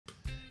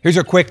Here's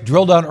your quick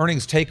drill down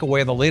earnings takeaway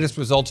on the latest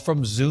results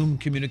from Zoom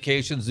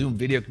Communications, Zoom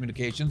Video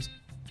Communications.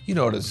 You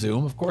know what is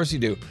Zoom, of course you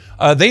do.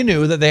 They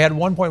knew that they had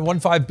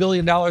 $1.15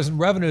 billion in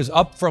revenues,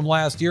 up from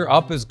last year.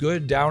 Up is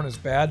good, down is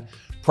bad.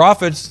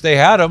 Profits, they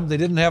had them. They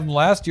didn't have them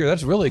last year.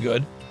 That's really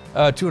good.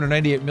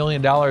 $298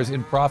 million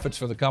in profits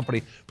for the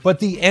company. But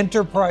the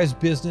enterprise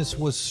business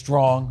was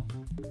strong.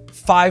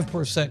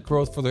 5%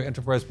 growth for their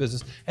enterprise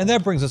business. And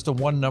that brings us to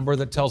one number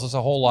that tells us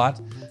a whole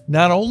lot.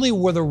 Not only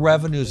were the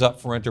revenues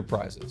up for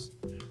enterprises,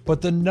 but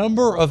the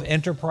number of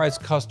enterprise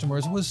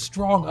customers was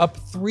strong, up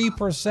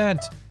 3%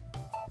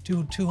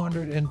 to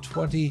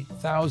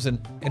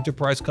 220,000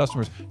 enterprise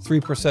customers.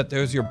 3%,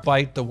 there's your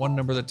bite, the one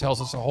number that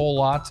tells us a whole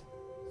lot.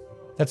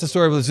 That's the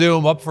story with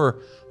Zoom, up for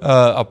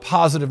a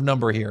positive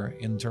number here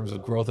in terms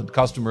of growth in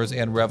customers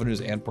and revenues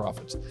and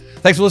profits.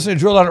 Thanks for listening to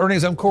Drill Down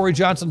Earnings. I'm Cory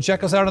Johnson.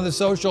 Check us out on the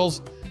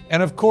socials.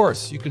 And of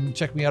course, you can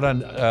check me out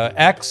on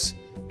X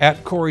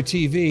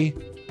 @CoryTV.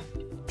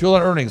 Drill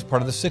Down Earnings,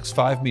 part of the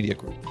 6-5 Media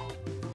Group.